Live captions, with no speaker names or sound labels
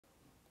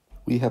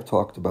we have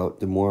talked about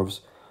de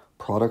Moivre's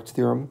product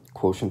theorem,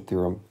 quotient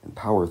theorem, and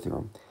power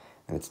theorem.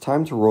 And it's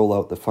time to roll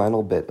out the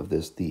final bit of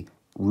this, the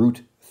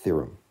root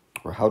theorem,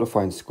 or how to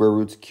find square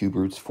roots, cube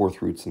roots,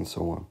 fourth roots, and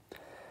so on.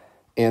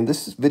 And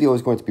this video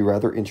is going to be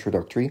rather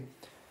introductory,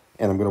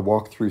 and I'm going to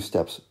walk through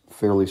steps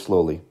fairly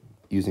slowly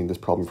using this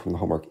problem from the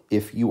homework.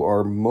 If you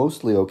are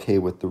mostly okay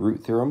with the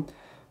root theorem,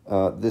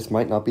 this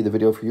might not be the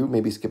video for you.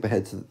 Maybe skip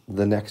ahead to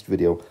the next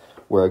video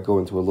where I go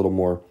into a little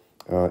more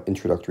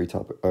introductory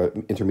topic,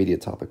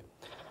 intermediate topic.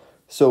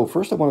 So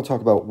first I want to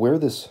talk about where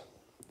this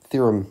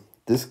theorem,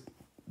 this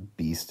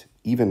beast,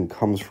 even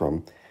comes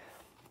from.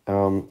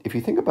 If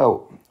you think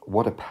about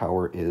what a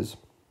power is,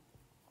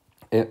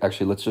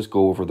 actually let's just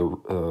go over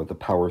the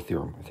power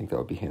theorem. I think that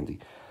would be handy.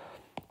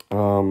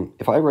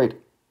 If I write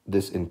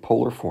this in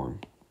polar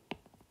form,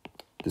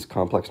 this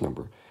complex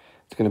number,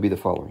 it's going to be the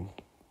following.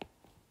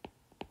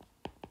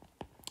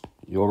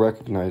 You'll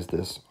recognize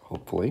this,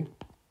 hopefully.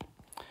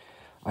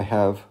 I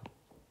have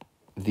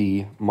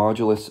the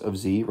modulus of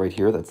Z right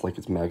here. That's like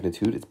its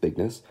magnitude, its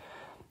bigness.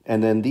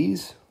 And then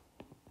these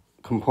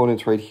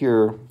components right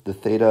here, the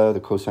theta, the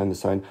cosine, the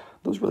sine,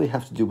 those really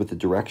have to do with the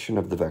direction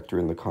of the vector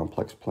in the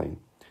complex plane.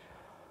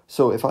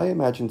 So if I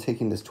imagine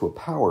taking this to a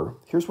power,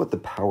 here's what the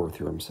power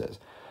theorem says.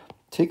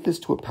 Take this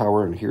to a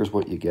power, and here's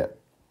what you get.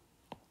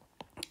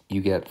 You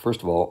get,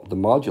 first of all, the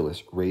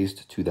modulus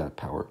raised to that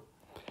power.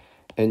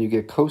 And you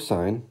get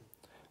cosine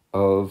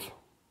of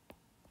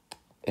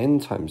n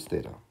times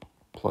theta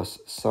plus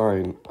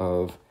sine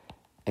of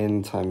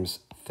n times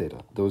theta.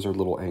 Those are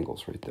little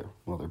angles right there.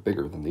 Well, they're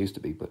bigger than they used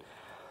to be, but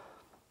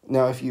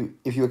now if you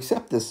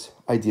accept this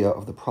idea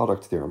of the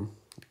product theorem,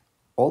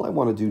 all I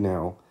want to do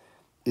now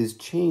is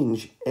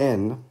change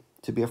n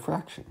to be a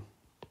fraction.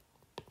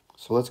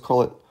 So let's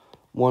call it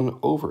 1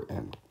 over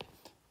n.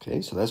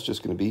 Okay, so that's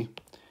just going to be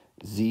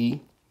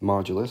z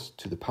modulus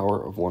to the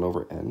power of 1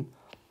 over n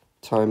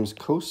times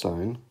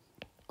cosine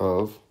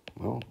of,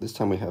 well, this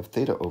time we have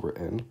theta over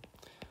n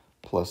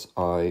plus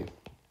I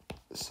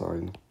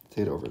sine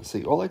theta over n.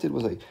 See, all I did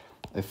was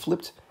I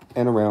flipped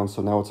n around,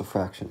 so now it's a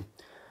fraction.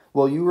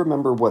 Well, you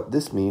remember what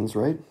this means,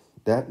 right?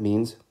 That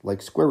means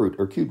like square root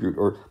or cube root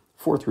or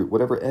fourth root,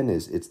 whatever n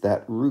is, it's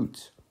that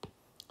root.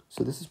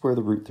 So this is where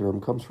the root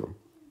theorem comes from.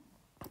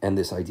 And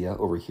this idea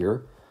over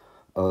here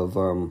of,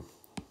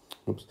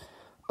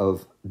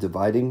 of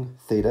dividing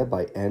theta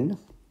by n,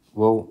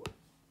 well,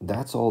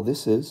 that's all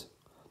this is.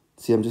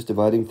 See, I'm just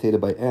dividing theta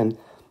by n,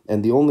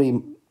 and the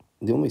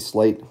only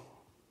slight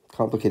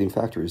complicating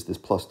factor is this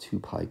plus 2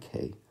 pi k.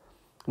 And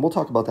we'll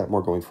talk about that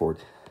more going forward.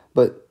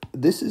 But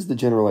this is the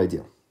general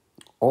idea.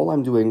 All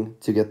I'm doing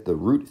to get the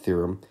root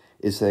theorem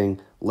is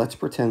saying, let's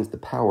pretend the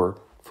power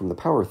from the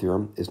power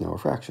theorem is now a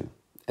fraction.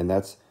 And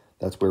that's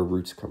where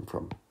roots come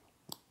from.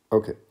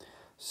 Okay,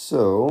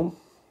 so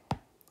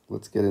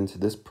let's get into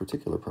this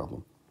particular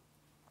problem.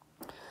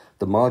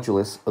 The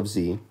modulus of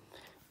z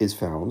is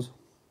found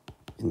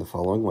in the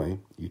following way.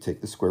 You take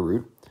the square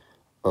root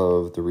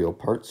of the real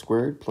part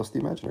squared plus the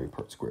imaginary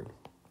part squared,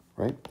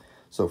 right?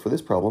 So for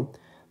this problem,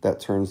 that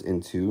turns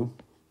into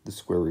the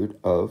square root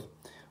of,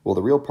 well,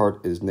 the real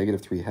part is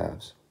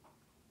 -3/2.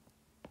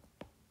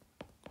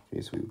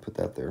 Okay, so we would put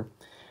that there.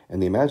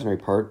 And the imaginary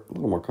part, a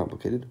little more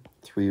complicated,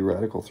 3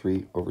 radical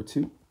 3 over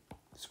 2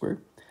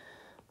 squared.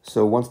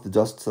 So once the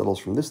dust settles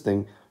from this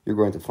thing, you're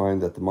going to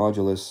find that the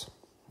modulus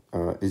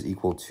is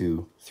equal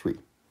to 3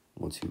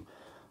 once you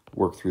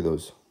work through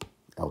those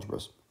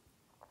algebras.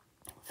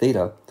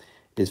 Theta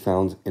is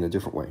found in a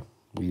different way.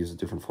 We use a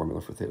different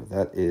formula for theta.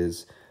 That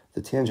is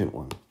the tangent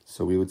one.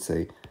 So we would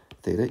say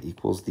theta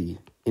equals the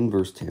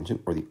inverse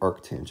tangent or the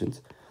arctangent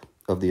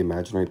of the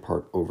imaginary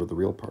part over the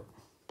real part.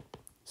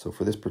 So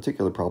for this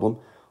particular problem,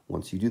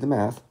 once you do the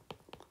math,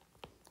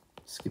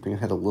 skipping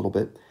ahead a little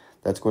bit,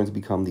 that's going to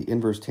become the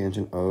inverse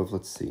tangent of,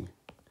 let's see,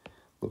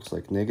 looks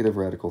like negative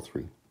radical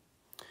 3.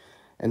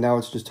 And now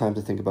it's just time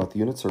to think about the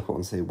unit circle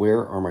and say,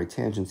 where are my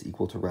tangents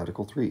equal to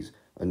radical 3's?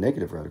 A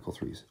negative radical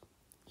 3's.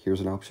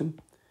 Here's an option,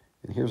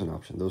 and here's an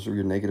option. Those are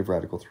your negative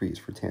radical 3's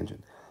for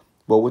tangent.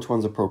 Well, which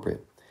one's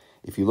appropriate?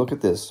 If you look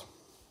at this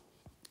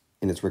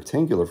in its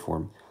rectangular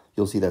form,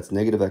 you'll see that's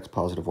negative x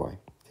positive y.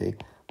 Okay,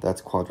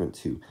 that's quadrant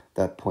 2.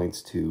 That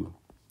points to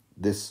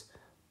this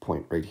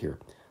point right here.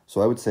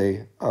 So I would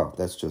say, oh,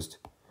 that's just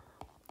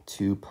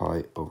 2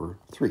 pi over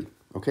 3.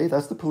 Okay,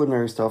 that's the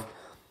preliminary stuff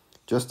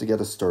just to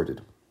get us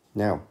started.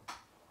 Now,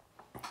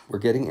 we're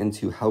getting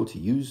into how to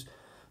use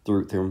the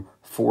root theorem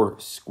for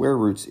square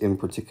roots in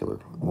particular.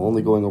 I'm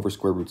only going over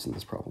square roots in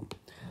this problem.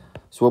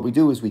 So what we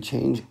do is we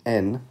change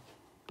n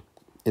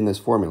in this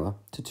formula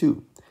to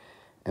 2.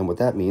 And what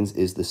that means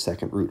is the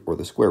second root, or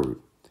the square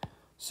root.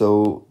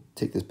 So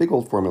take this big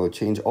old formula,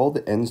 change all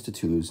the n's to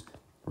 2's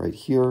right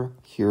here,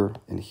 here,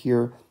 and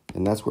here.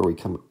 And that's where we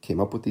came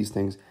up with these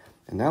things.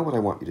 And now what I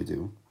want you to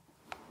do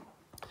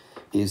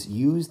is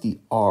use the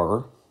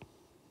r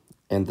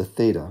and the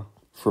theta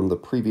from the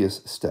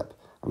previous step.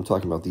 I'm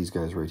talking about these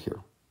guys right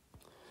here.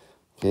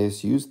 Okay,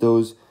 so use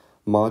those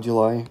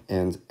moduli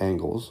and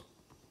angles,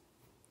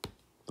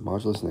 the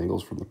modulus and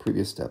angles from the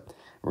previous step,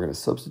 We're going to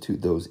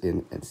substitute those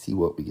in and see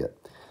what we get.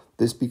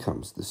 This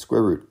becomes the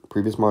square root.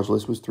 Previous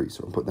modulus was 3,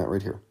 so I'm putting that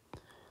right here.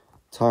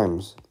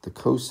 Times the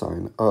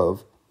cosine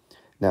of,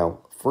 now,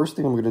 first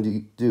thing I'm going to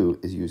do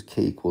is use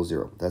k equals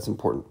 0. That's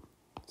important.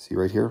 See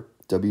right here,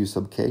 w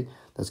sub k,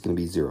 that's going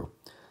to be 0.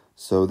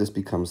 So this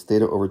becomes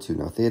theta over 2.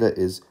 Now, theta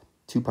is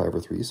 2 pi over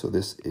 3, so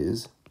this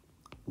is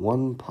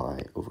 1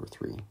 pi over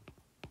 3.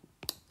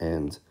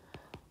 And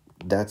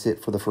that's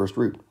it for the first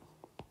root.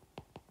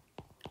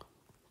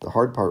 The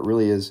hard part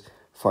really is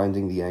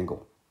finding the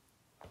angle.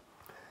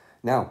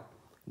 Now,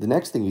 the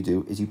next thing you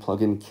do is you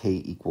plug in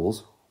k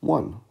equals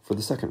 1 for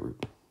the second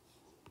root.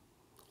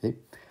 Okay,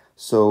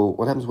 so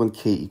what happens when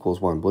k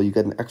equals 1? Well, you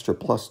get an extra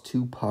plus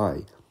 2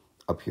 pi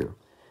up here.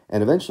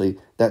 And eventually,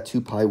 that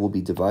 2 pi will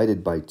be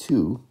divided by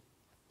 2.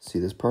 See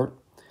this part?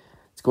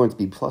 It's going to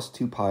be plus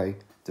 2 pi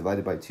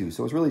divided by 2.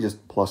 So it's really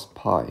just plus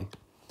pi.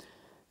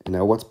 And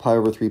now what's pi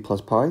over 3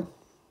 plus pi?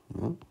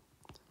 Well,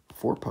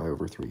 4 pi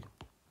over 3.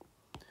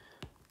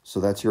 So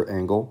that's your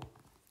angle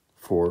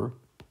for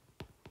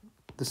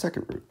the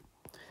second root.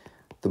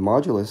 The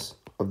modulus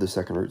of the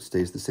second root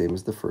stays the same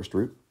as the first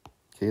root.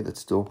 Okay, that's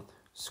still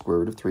square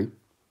root of 3.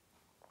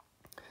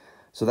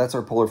 So that's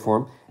our polar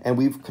form, and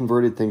we've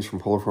converted things from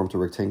polar form to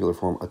rectangular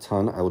form a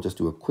ton. I will just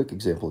do a quick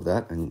example of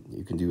that, and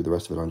you can do the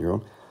rest of it on your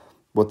own.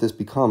 What this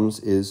becomes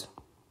is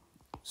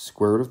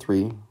square root of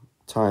 3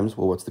 times,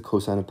 well, what's the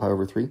cosine of pi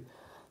over 3?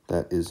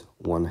 That is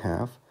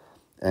 1/2.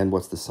 And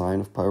what's the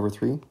sine of pi over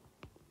 3?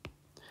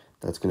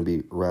 That's going to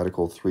be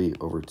radical 3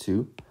 over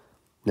 2.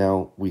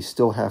 Now, we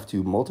still have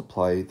to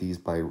multiply these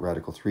by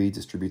radical 3,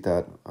 distribute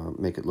that,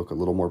 make it look a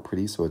little more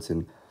pretty, so it's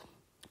in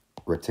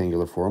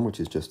rectangular form, which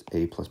is just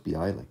a plus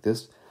bi like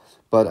this.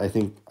 But I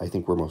think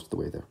we're most of the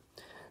way there.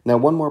 Now,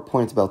 one more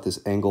point about this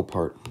angle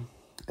part,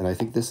 and I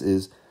think this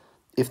is,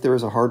 if there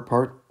is a hard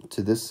part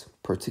to this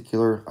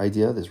particular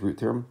idea, this root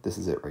theorem, this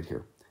is it right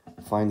here,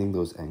 finding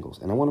those angles.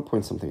 And I want to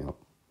point something out.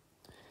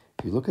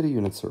 If you look at a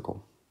unit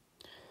circle,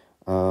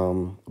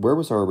 where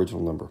was our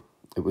original number?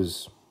 It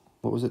was,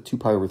 what was it? 2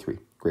 pi over 3.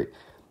 Great.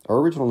 Our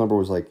original number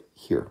was like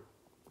here.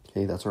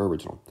 Okay, that's our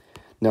original.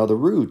 Now the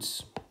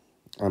roots,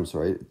 I'm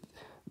sorry,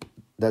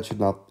 that should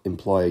not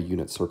imply a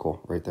unit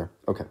circle right there.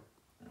 Okay.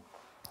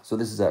 So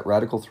this is at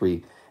radical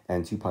 3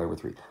 and 2 pi over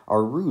 3.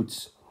 Our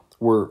roots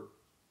were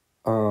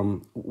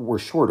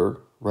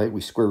shorter, right?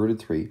 We square rooted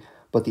 3,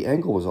 but the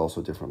angle was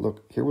also different.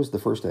 Look, here was the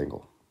first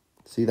angle.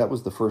 See, that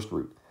was the first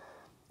root.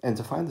 And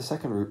to find the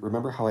second root,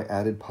 remember how I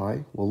added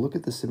pi? Well, look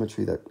at the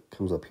symmetry that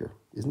comes up here.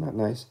 Isn't that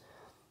nice?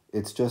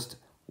 It's just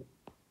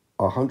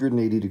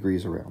 180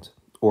 degrees around,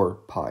 or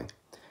pi.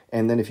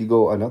 And then if you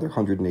go another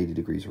 180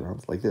 degrees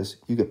around, like this,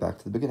 you get back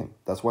to the beginning.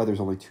 That's why there's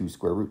only 2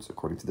 square roots,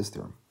 according to this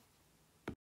theorem.